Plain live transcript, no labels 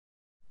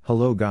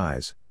Hello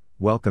guys,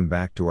 welcome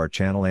back to our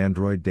channel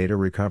Android Data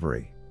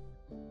Recovery.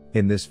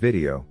 In this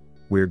video,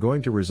 we're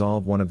going to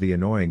resolve one of the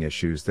annoying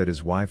issues that is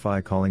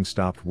Wi-Fi calling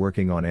stopped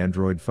working on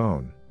Android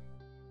phone.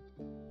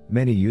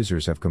 Many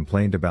users have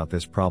complained about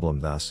this problem,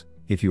 thus,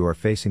 if you are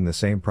facing the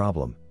same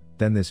problem,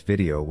 then this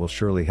video will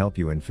surely help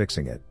you in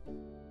fixing it.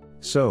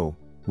 So,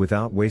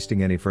 without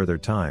wasting any further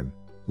time,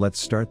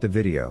 let's start the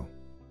video.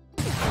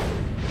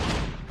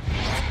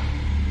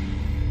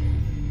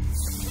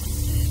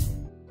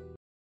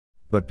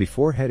 But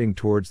before heading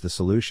towards the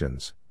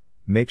solutions,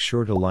 make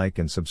sure to like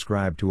and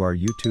subscribe to our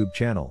YouTube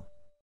channel.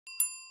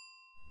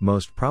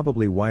 Most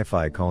probably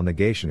Wi-Fi call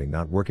negationing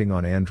not working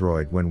on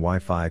Android. When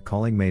Wi-Fi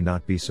calling may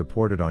not be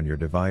supported on your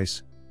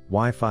device,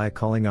 Wi-Fi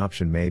calling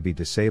option may be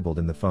disabled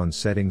in the phone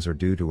settings or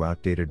due to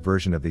outdated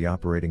version of the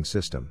operating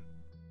system.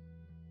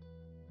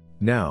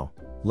 Now,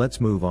 let's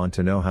move on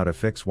to know how to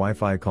fix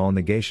Wi-Fi call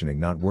negationing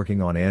not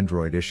working on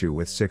Android issue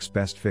with 6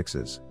 best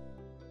fixes.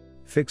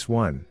 Fix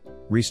 1.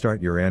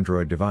 Restart your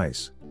Android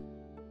device.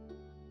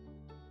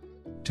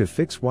 To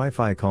fix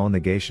Wi-Fi call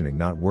negationing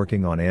not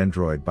working on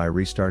Android by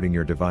restarting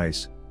your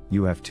device,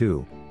 you have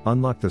to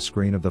unlock the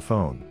screen of the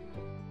phone.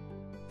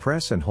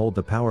 Press and hold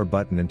the power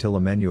button until a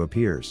menu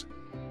appears.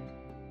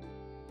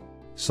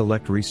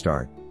 Select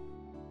Restart.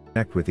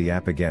 Connect with the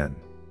app again.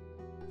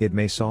 It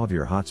may solve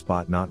your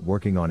hotspot not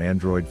working on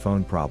Android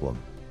phone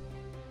problem.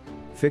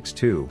 Fix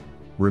 2.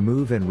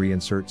 Remove and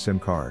reinsert SIM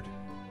card.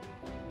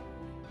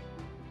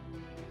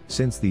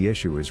 Since the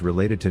issue is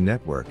related to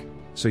network,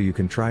 so you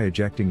can try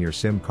ejecting your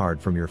SIM card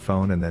from your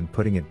phone and then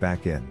putting it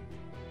back in.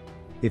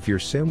 If your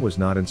SIM was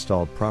not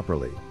installed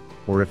properly,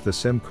 or if the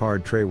SIM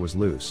card tray was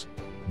loose,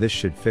 this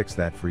should fix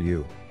that for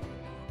you.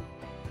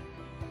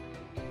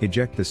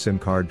 Eject the SIM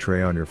card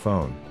tray on your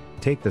phone,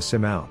 take the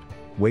SIM out,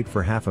 wait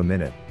for half a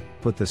minute,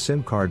 put the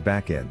SIM card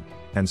back in,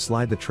 and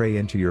slide the tray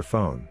into your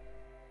phone.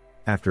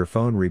 After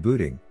phone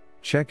rebooting,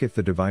 check if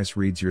the device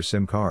reads your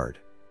SIM card.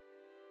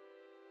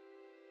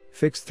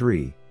 Fix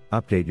 3.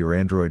 Update your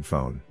Android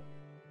phone.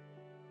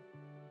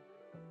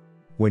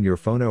 When your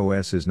phone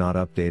OS is not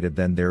updated,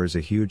 then there is a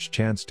huge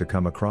chance to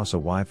come across a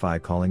Wi-Fi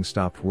calling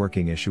stopped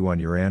working issue on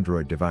your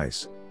Android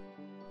device.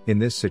 In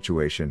this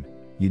situation,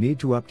 you need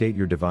to update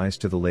your device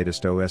to the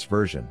latest OS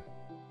version.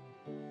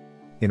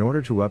 In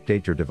order to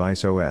update your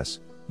device OS,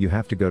 you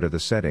have to go to the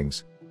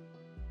settings,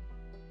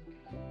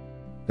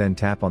 then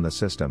tap on the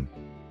system,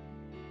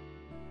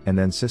 and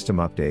then system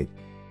update,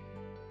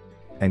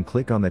 and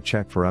click on the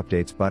check for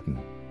updates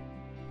button.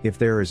 If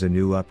there is a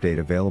new update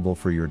available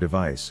for your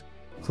device,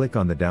 click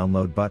on the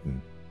download button.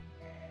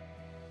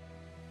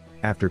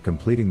 After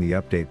completing the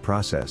update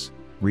process,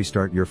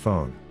 restart your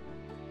phone.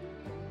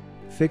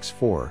 Fix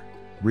 4.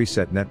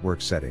 Reset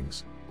network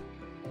settings.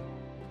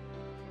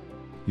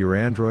 Your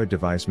Android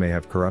device may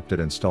have corrupted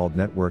installed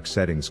network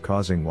settings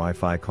causing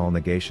Wi-Fi call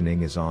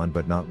negationing is on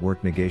but not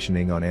work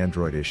negationing on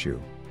Android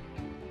issue.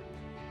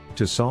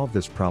 To solve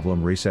this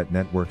problem, reset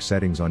network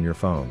settings on your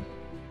phone.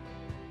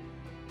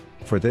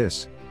 For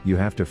this, you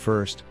have to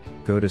first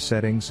go to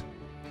Settings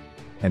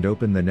and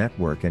open the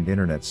Network and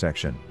Internet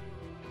section.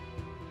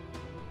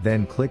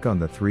 Then click on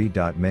the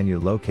 3-dot menu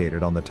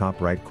located on the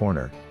top right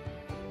corner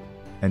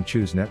and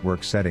choose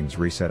Network Settings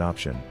Reset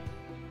option.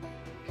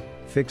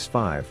 Fix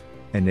 5.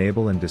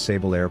 Enable and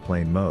disable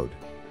airplane mode.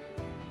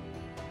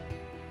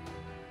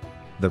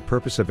 The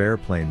purpose of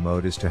airplane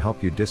mode is to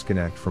help you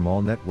disconnect from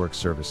all network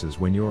services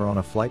when you are on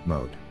a flight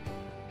mode.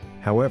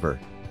 However,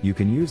 you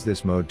can use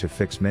this mode to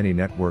fix many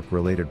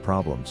network-related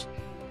problems.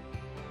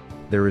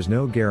 There is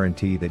no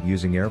guarantee that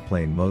using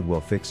airplane mode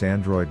will fix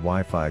Android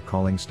Wi-Fi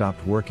calling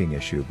stopped working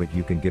issue, but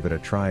you can give it a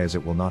try as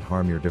it will not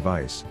harm your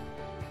device.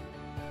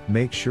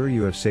 Make sure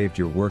you have saved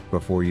your work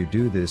before you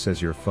do this, as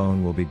your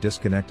phone will be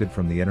disconnected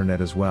from the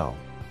internet as well.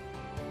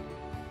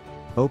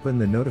 Open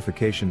the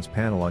notifications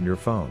panel on your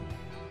phone.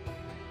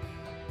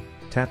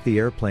 Tap the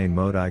airplane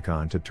mode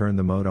icon to turn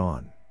the mode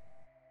on.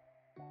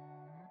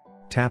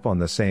 Tap on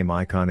the same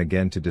icon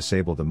again to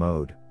disable the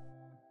mode.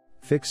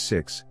 Fix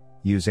 6.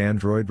 Use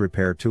Android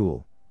Repair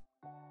Tool.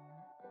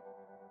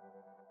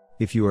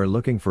 If you are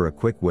looking for a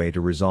quick way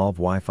to resolve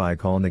Wi-Fi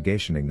call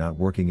negationing not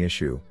working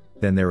issue,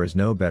 then there is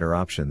no better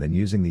option than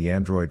using the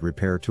Android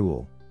Repair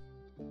Tool.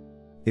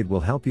 It will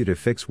help you to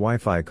fix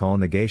Wi-Fi call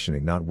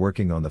negationing not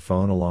working on the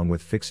phone, along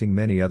with fixing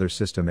many other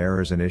system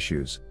errors and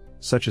issues,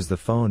 such as the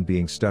phone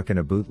being stuck in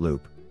a boot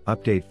loop,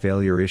 update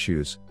failure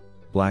issues,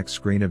 black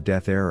screen of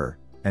death error,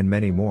 and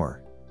many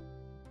more.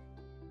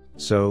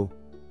 So,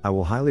 I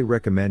will highly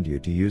recommend you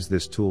to use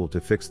this tool to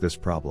fix this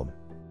problem.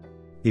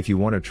 If you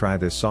want to try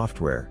this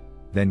software,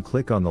 then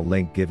click on the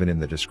link given in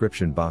the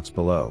description box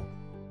below.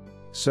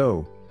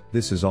 So,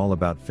 this is all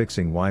about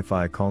fixing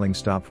Wi-Fi calling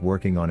stopped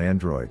working on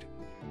Android.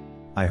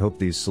 I hope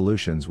these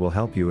solutions will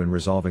help you in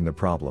resolving the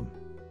problem.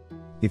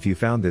 If you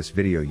found this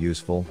video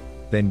useful,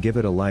 then give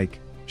it a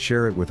like,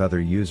 share it with other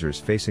users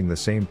facing the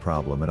same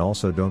problem, and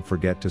also don't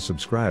forget to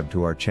subscribe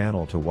to our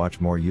channel to watch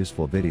more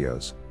useful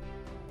videos.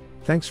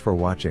 Thanks for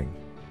watching.